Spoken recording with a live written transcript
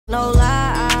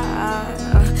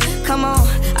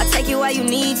you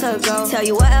need to go. Tell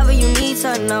you whatever you need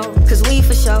to know. Cause we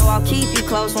for sure, I'll keep you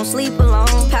close, won't sleep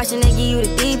alone. Passion to give you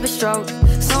the deepest stroke.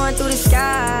 Soaring through the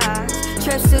skies,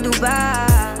 trips to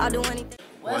Dubai. I'll do anything.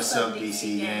 What's up,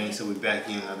 DC gang? So we're back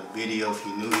in another video. If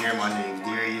you're new here, my name is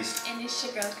Darius. And it's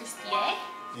your girl, Christiane.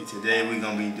 And today we're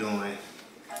gonna be doing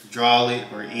draw it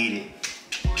or eat it.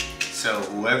 So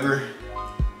whoever,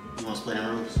 you wanna split the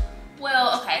rules?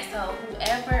 Well, okay, so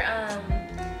whoever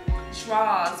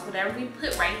draws whatever we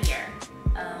put right here,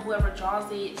 whoever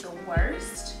draws it the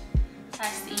worst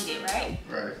has to eat it, right?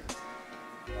 Right.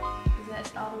 Is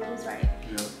that all the rules, right?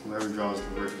 Yep. Whoever draws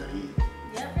the worst gotta eat it.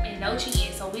 Yep, and no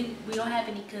cheating. So we don't have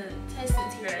any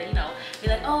contestants here that, you know, be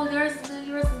like, oh, yours is good,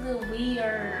 yours is good. We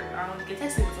are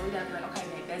contestants, so we gotta be like, okay,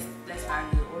 man, that's not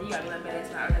good, or you gotta be like, man,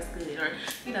 that's not, that's good, or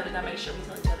you know, we gotta make sure we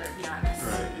tell each other to be honest.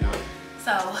 Right. Yep.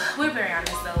 So we're very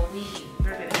honest, though. We're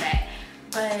good at that.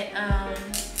 But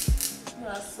what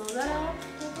else? So that all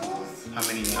the rules? How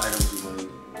many items you want to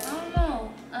eat? I don't know.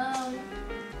 I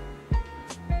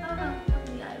don't know how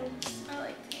many items. Probably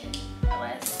like 10 or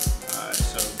less. Alright,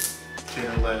 so 10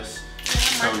 or less.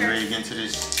 So we ready to get into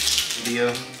this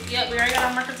video? Yep, we already got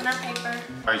our markers and our paper.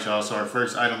 Alright, y'all. So our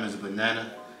first item is a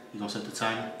banana. You gonna set the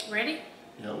timer? Ready?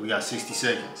 Yeah, we got 60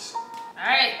 seconds.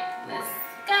 Alright, let's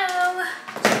go.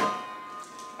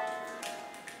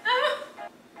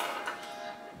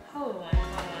 Hold on.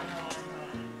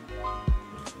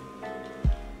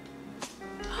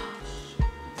 Oh, shit.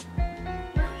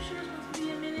 We're sure supposed to be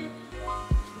a minute.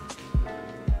 Oh, no.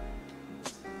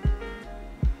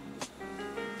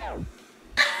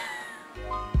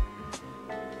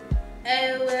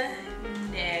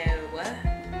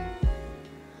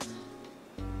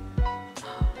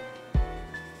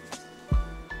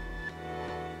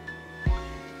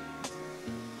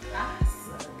 I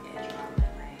suck at drawing,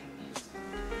 like.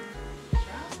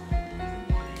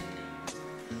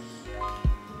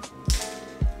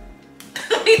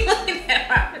 We looking at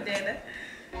my banana.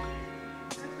 I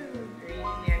put a little green in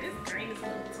there. This green is a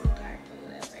little too dark, but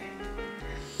whatever.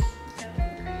 Got a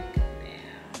little green come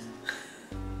down.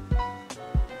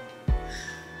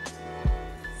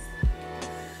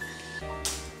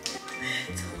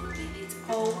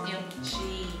 OMG.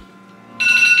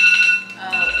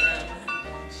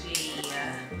 OMG.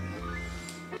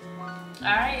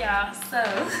 Alright, y'all. So.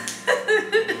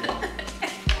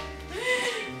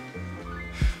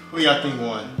 Who y'all think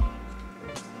won?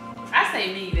 I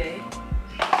say me, babe.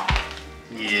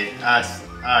 Yeah,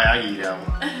 I give you that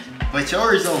one. But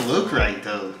yours don't look right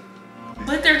though.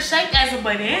 But they're shaped as a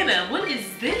banana. What is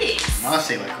this? Mine's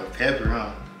shaped like a pepper,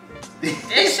 huh?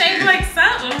 It's shaped like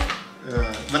something.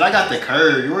 But I got the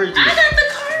curve. Yours just... I got the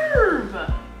curve.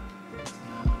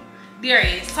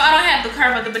 Darius, so I don't have the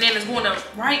curve of the bananas going the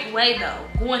right way though.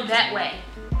 Going that way.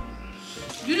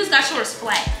 You just got yours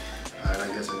flat. Alright, I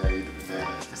guess I gotta eat the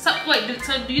banana. So wait,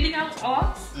 so do you think I was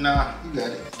off? Nah, you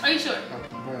got it. Are you sure? I'm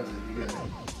positive you got it.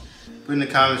 Put in the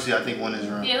comments if I think one is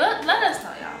wrong. Yeah, let us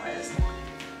know, y'all. Let us know.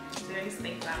 Darius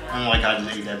thinks I'm I wrong. don't like how I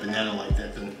just ate that banana like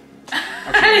that though.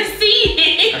 I didn't see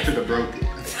it. I could have broke it.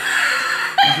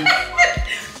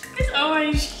 It's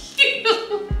orange.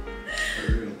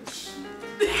 For real.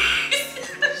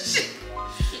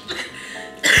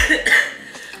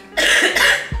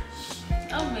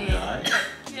 Oh man. You alright?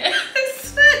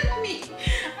 Yes. I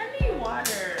need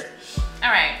water.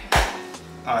 Alright.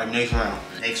 Alright, next round.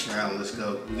 Next round, let's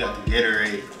go. We got the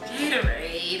Gatorade.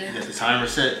 Gatorade. You got the timer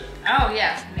set? Oh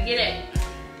yeah, let me get it.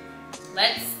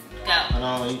 Let's go.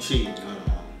 No, you cheating. No.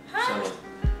 Huh? So,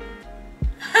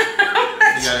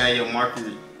 you gotta have your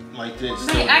marker like this.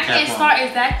 I can't start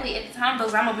exactly at the time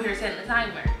because I'm over here setting the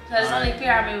timer. So it's only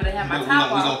fair I'm able to have my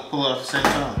top We're off. gonna pull it off at the same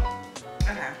time.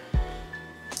 Okay.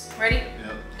 Ready?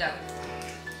 Yep. Go.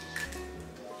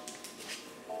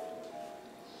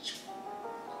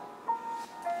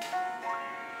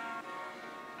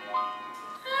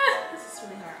 This is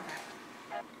really hard. Okay.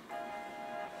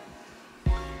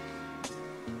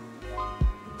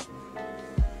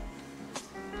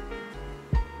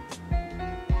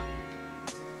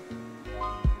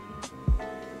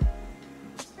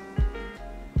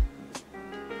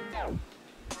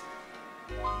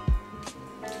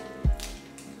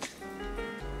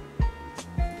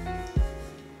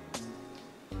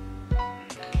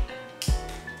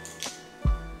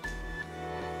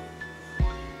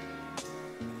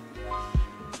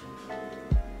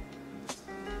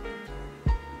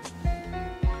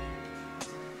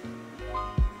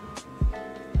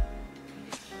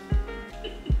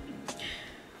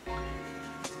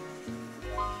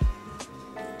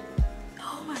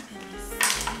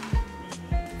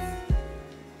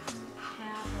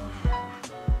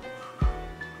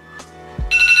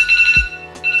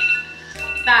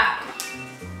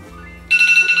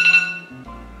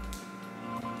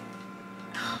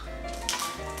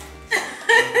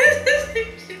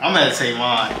 gotta say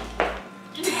mine.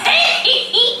 Hey,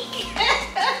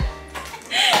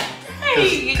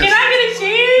 can I get a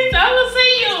chance? I will say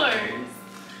yours.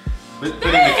 Put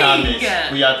in the comments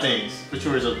what y'all think. Put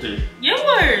yours up there.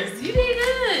 Yours. You did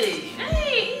good.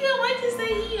 Hey, he don't like to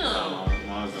say him. Oh,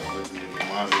 mine's don't look good.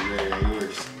 Mine's are better than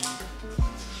yours.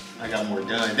 I got more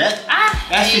done. That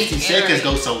 50 seconds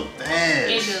go so fast.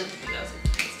 It does. It goes so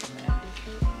fast.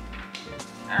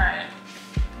 Alright.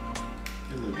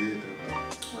 It look good though.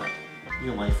 What? You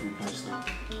don't like fruit punch though.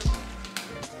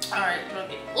 Alright,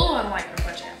 okay. Oh, I don't like fruit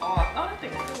punch at all. Oh, I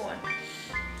think it's a good one.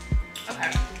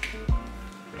 Okay.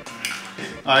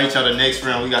 Alright, y'all, the next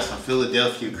round we got some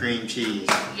Philadelphia cream cheese.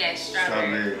 Yes,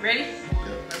 strawberry. Ready? Yep.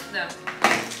 Let's go.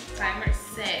 Timer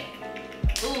set.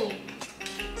 Ooh.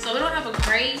 So we don't have a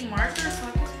gray marker, so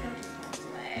I guess we're just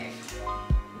going black.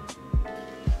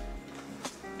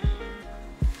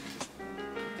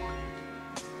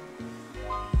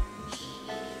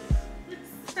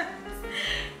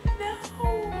 No.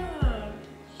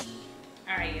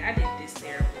 Alright, yeah, I did this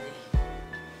terribly.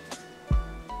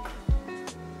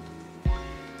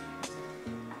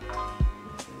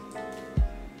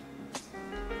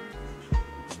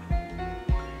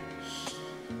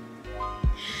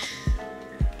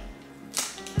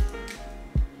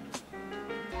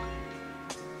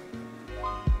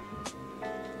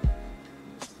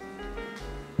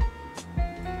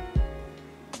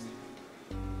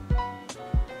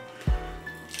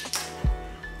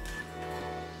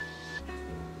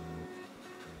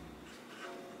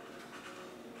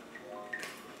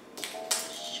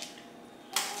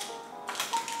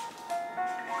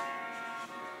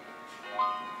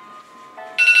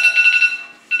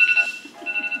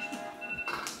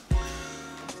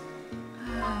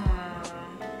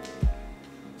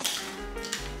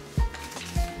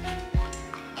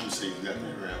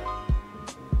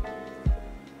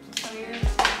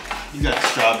 You got the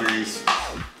strawberries.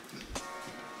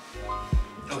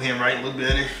 Go ahead and write a little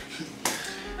better.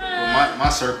 Well, my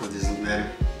circle just look better.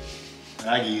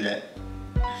 I give you that.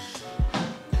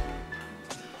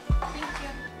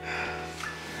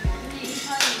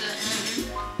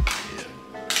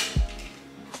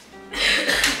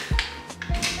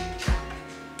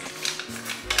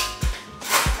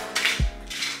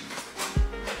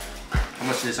 How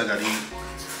much of this I gotta eat?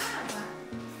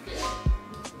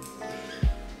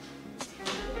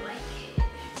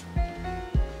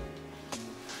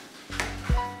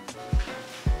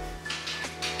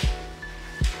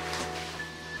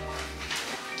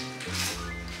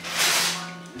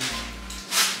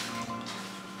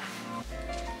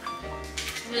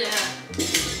 Yeah.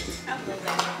 I love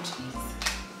that cream cheese.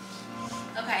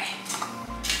 Okay.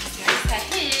 Here's got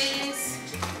his.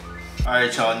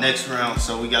 Alright, y'all, next round.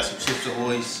 So we got some Chips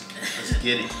Ahoy's. Let's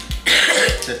get it.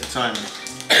 Set the timer.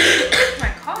 My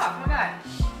cough, oh my god.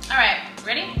 Alright,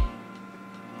 ready? Yeah,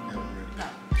 I'm ready. No.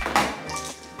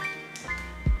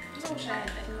 I wish I had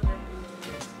that color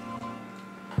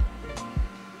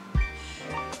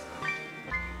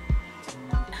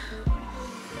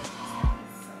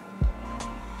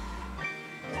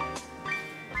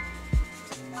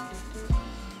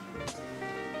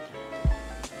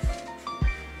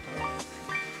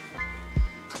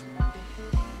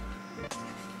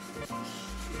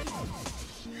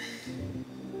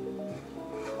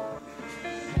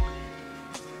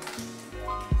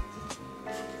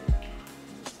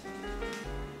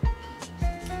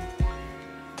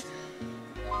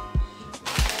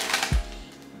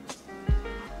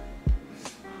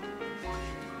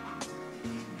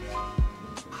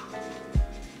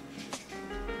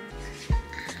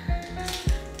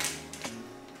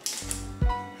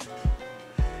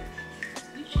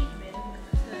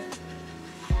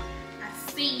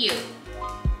you.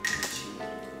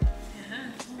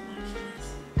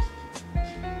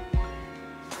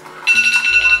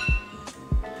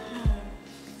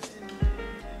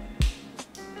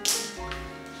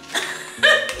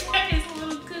 That is a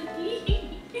little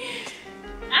cookie.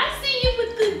 I see you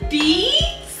with the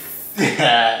beads.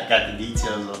 Got the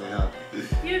details on it, huh?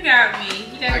 You got me.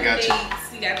 You got I the got you.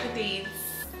 beads. You got the beads.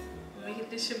 Let me get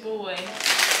this your boy.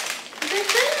 You did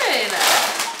good.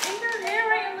 And your hair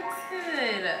right looks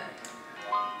good.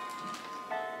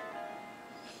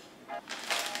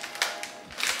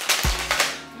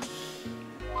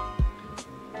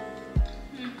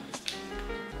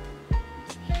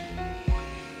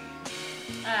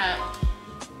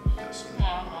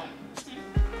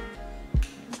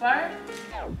 Bar?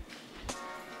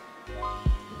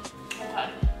 Okay.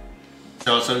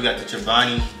 So we got the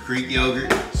Chobani Greek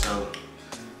yogurt. So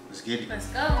let's get it. Let's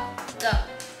go. Go.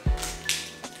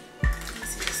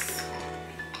 This is...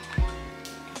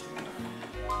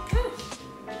 Whew.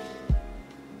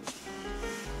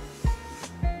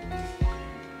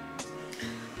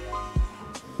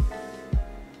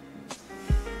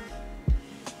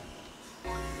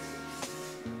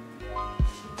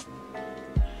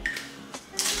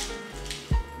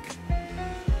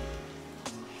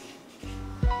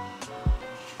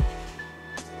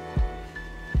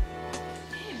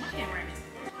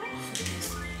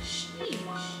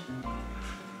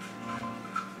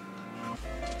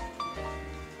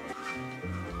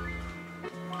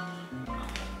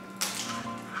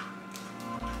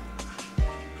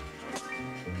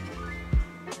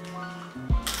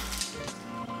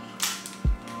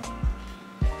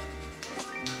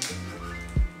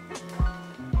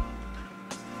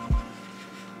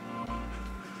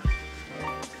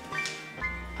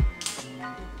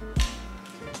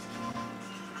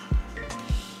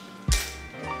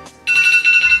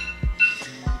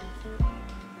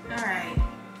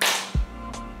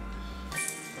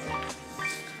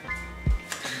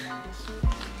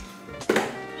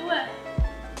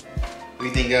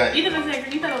 What do you think, guys? You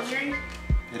thought it was green?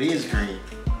 It is green.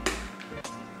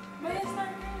 But it's not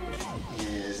green.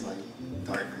 Yeah, it's like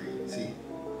dark green. See?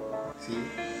 See?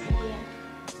 Yeah.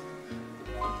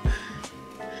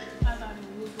 I thought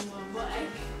it was the one black.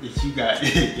 If you got,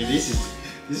 this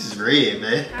is red,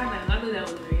 man. I knew that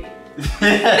was red.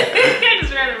 I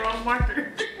just read the wrong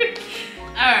marker.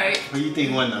 Alright. What do you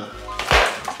think won though?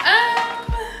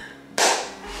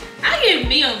 I give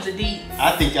me on the D.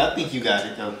 I think you got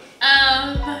it though.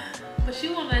 But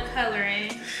you want the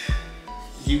coloring.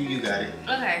 You got it.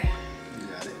 Okay. You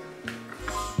got it.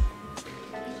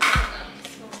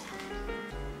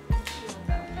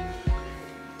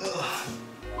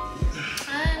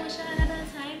 I wish I had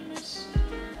a time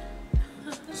machine.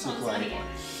 This song's like- funny.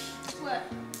 What?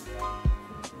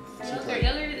 Looks Yogurt. like-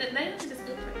 Yogurt. They don't just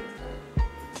good for this.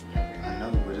 Yogurt. I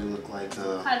know, but it looked like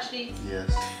Cottage cheese.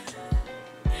 yes.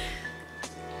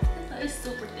 It's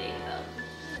super thick though.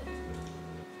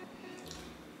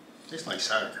 Tastes like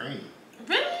sour cream.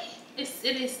 Really? It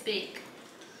is thick.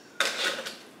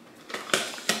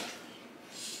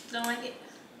 Don't like it?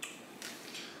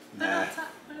 Put it Nah. on top.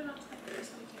 Put it on top there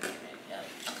so we can get it. Yep.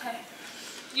 Okay.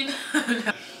 You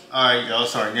know. Alright, y'all.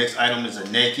 So our next item is a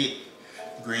naked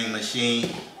green machine.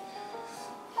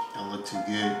 Don't look too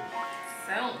good.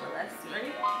 Sound but let's ready?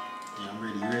 Yeah, I'm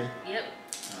ready. You ready? Yep.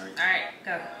 Alright. Alright,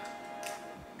 go.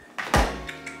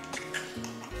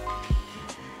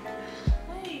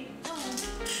 Wait,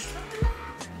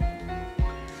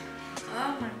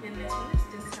 oh my goodness, what is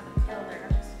this kind of color?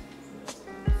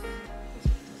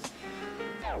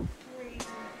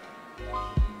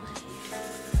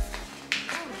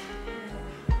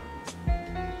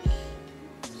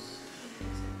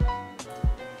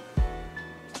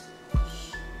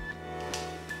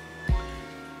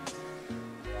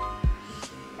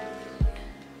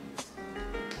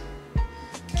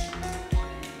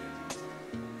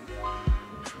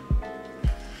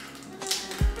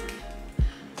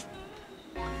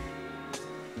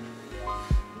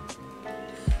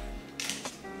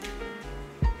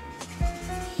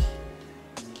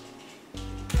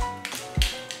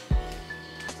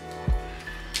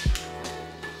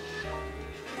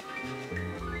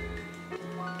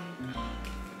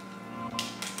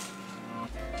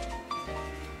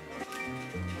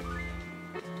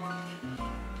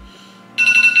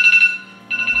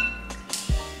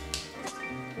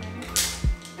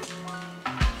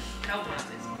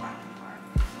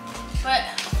 But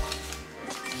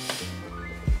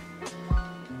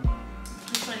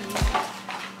which one do you think?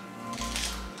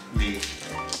 Me.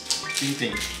 What do you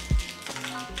think?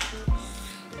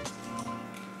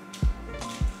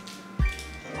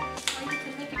 Oh, you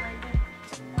can make it right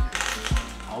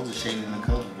I was just shading the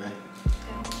color, man.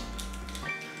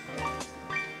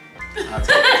 there. I'll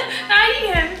take it. Nah, you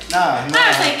can. Nah.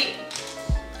 I'll take it.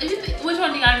 If you which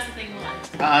one do you honestly think won?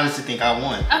 I honestly think I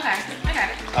won. Okay, I got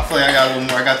it. I feel like I got a little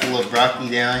more. I got the little broccoli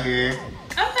down here.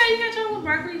 Okay, you got your little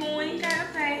broccoli going. You got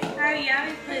okay. Alright, y'all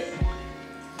didn't put.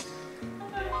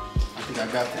 Okay. I think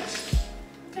I got this.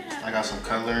 Okay. I got some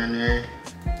color in there.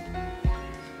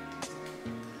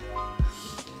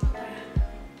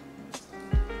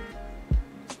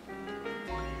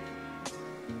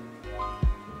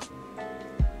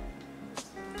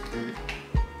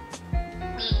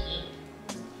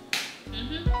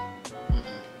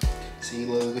 See,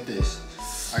 look at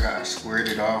this. I got squared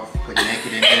it off, put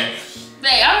naked in there.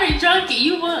 Babe, I already drunk it.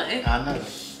 You won. I know.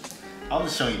 I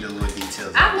was showing you the little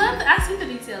details. I love it. I see the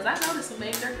details. I noticed them,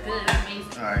 babe. They're good. They're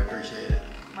amazing. All right, appreciate it.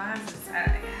 Mine's is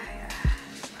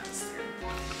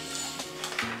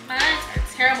Mine are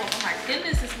terrible. Oh my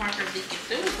goodness, this marker leaking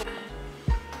through.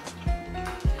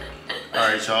 All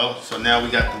right, y'all. So now we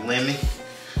got the lemon.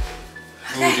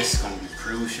 Oh, this is gonna be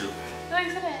crucial. Look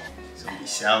at that. It's gonna be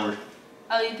sour.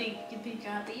 Oh, you think you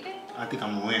have to eat it? I think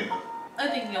I'm gonna win though. I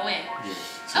think you're gonna win. Yeah.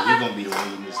 So Okay. you're gonna be the one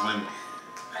eating this lemon.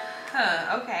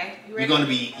 Huh, okay. You You're ready? gonna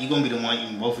be the one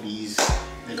eating both of these.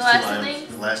 The last two items.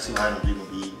 things? The last two items you're gonna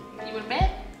be eating. You would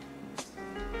bet? Is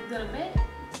that a bet?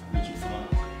 What you find?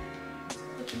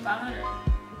 What you 500?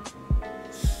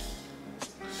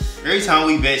 Every time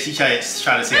we bet, she try to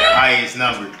say the highest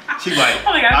number. She like,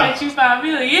 Oh my god, I bet you 5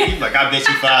 million. She's like, I bet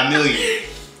you 5 million.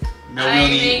 No, I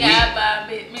ain't even got 5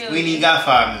 million. we ain't even got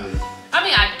 5 million. I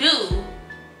mean, I do,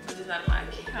 but it's not my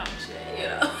account shit, you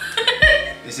know.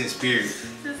 It's in spirit. It's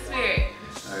the spirit.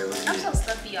 All right, let's I'm get so it.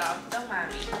 stuffy, y'all. Don't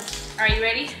mind me. Are you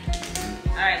ready?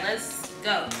 All right, let's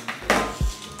go.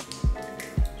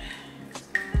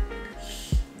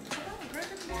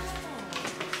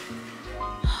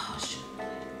 Oh, shoot.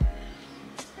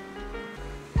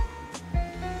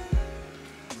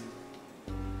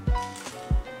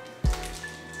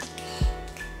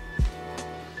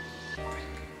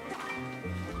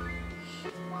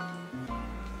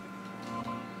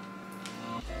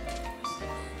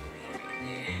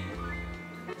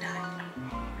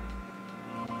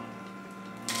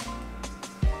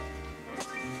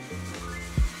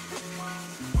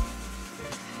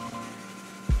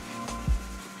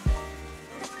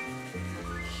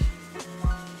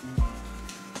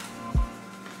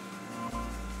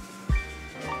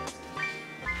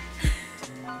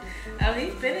 Oh,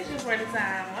 he's finishing for the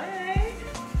time. Okay.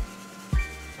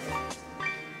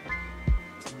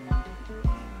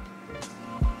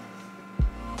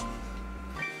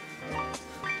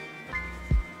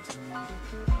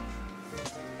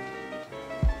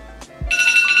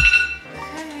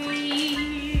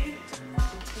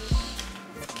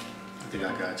 I think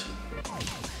I got you.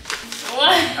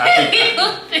 What?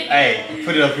 Hey,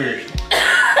 put it up here.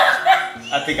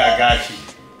 I think I got you.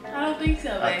 I don't think so,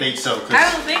 babe. I think so.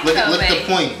 I don't think so, Look at babe. the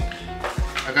point.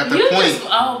 I got the You point. just,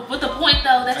 oh, with the point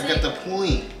though, that's I it. got the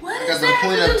point. What I does got the that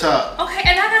point have to up do- top. Okay,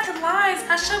 and I got the lines.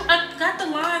 I got the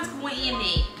lines going in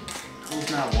it. Those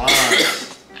not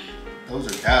lines. Those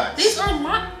are dots. These are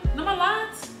lines. Number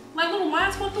lines? Like little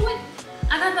lines going through it?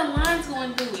 I got the lines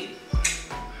going through it.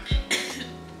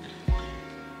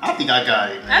 I think I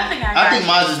got it, man. I think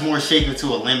mine is more shaped into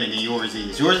a lemon than yours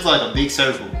is. Yours is like a big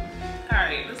circle.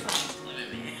 Alright, let's not make the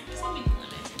lemon, man. Let's not make the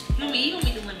lemon. You don't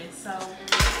make the lemon, so.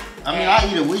 I mean, I'll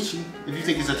eat it with you if you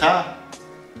think it's a tie.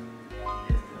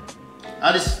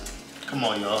 I just, come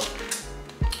on, y'all.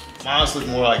 Mine's look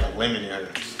more like a lemon than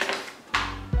hers.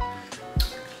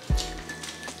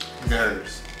 Look at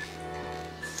hers.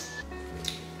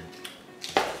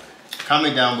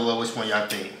 Comment down below which one y'all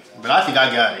think. But I think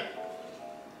I got it.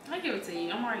 I'll give it to you.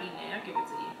 I'm already eating it. I'll give it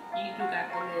to you. You do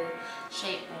got the little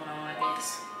shape going on, I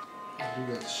guess. You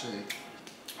got the shape.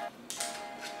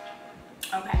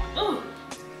 Okay. Ooh.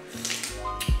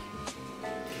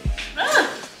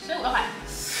 Shoot. Okay.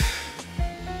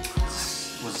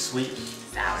 Was it sweet?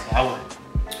 Sour. Sour.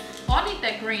 Oh, I need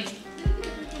that green.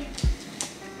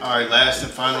 Alright, last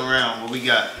and final round. What we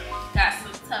got? Got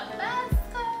some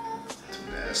Tabasco.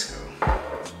 Tabasco.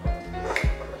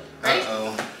 Right?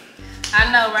 Uh-oh. I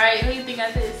know, right? Who you think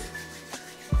got this?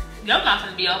 Your mouth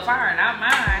gonna be on fire, not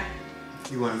mine.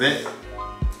 You want to bet?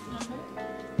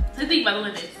 So you think about to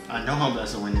win this? I know I'm about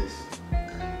to win this.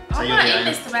 I'm not eating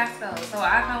this Tabasco, so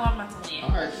I know I'm about to win.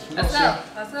 Alright, Let's go.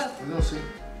 Let's go. We're gonna see.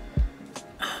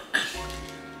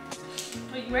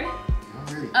 Are you ready? I'm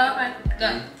ready. Okay, go.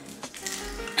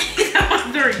 That was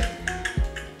 3.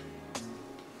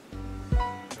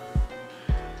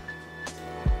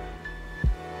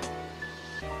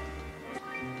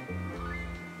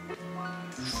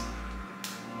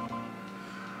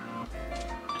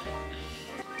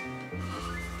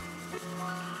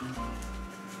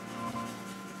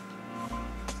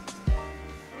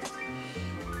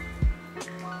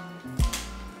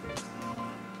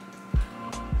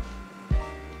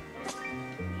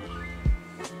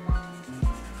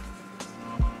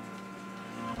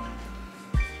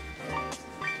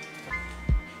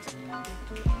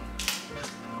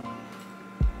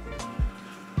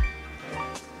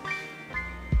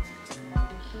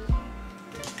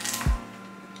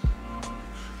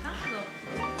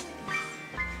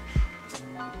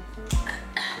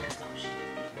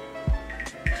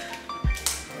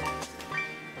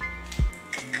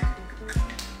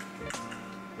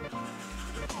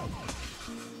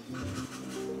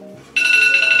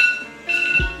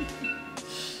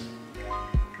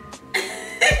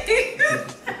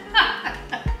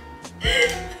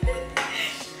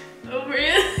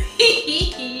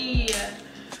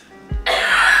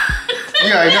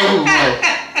 You already know who won.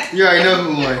 You already know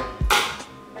who won.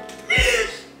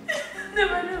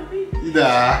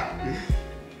 Nah.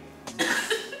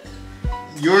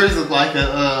 Yours look like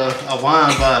a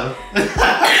wine bottle.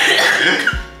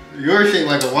 Yours shaped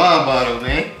like a wine bottle,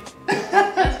 man.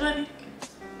 That's funny.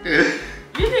 You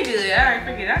did good. I already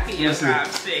figured I could get a prime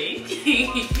steak.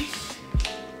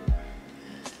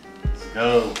 Let's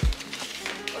go.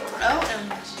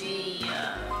 OMG.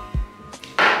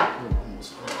 Oh,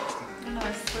 almost. I know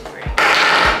it's slippery.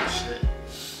 Shit.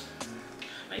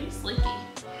 Are you sleepy?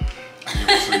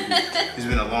 I'm sleepy. It's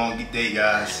been a long day,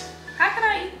 guys. How can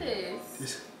I eat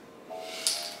this?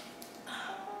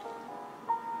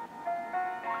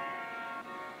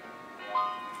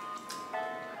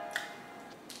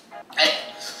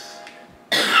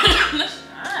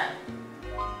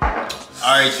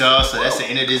 Alright, y'all, so that's the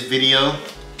end of this video.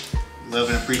 Love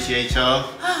and appreciate y'all.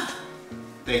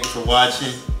 Thank you for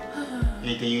watching.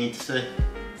 Anything you need to say?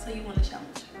 So you won the challenge?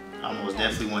 I most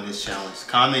definitely won this challenge.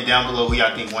 Comment down below who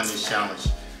y'all think won this challenge.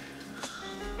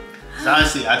 Cause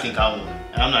honestly, I think I won.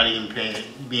 And I'm not even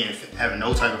having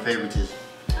no type of favoritism.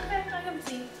 Okay, I give it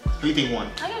to you. Who you think won?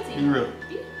 I give it to Be you. real.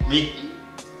 You. Me?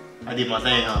 I did my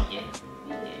thing, huh? Yeah.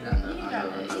 You did. I know, You I got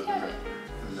know, it. I You got it.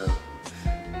 know.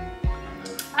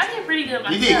 I did pretty good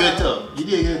myself. You did good though. You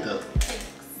did good though. Thanks.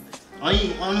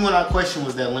 Only one I questioned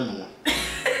was that lemon one.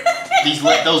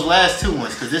 Those last two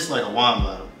ones, cause this is like a wine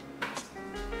bottle.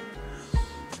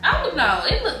 I don't know.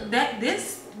 It looked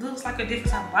looks like a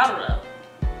different type of bottle though.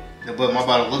 Yeah, but my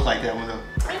bottle look like that one though.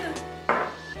 I do.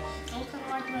 Don't come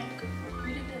like that.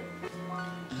 You did good.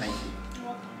 Thank you. You're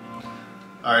welcome.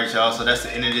 Alright y'all, so that's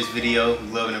the end of this video. We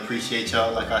love and appreciate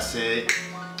y'all, like I said.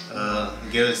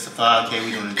 Give us the 5K,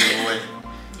 we doing a giveaway.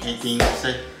 Anything to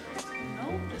say?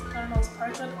 Nope, just turn those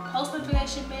post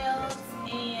notification bells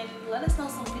and let us know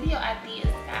some video ideas,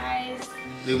 guys.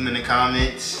 Leave them in the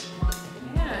comments.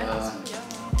 Yeah,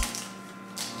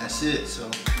 That's it, so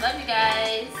love you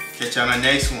guys. catch y'all on the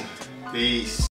next one. Peace.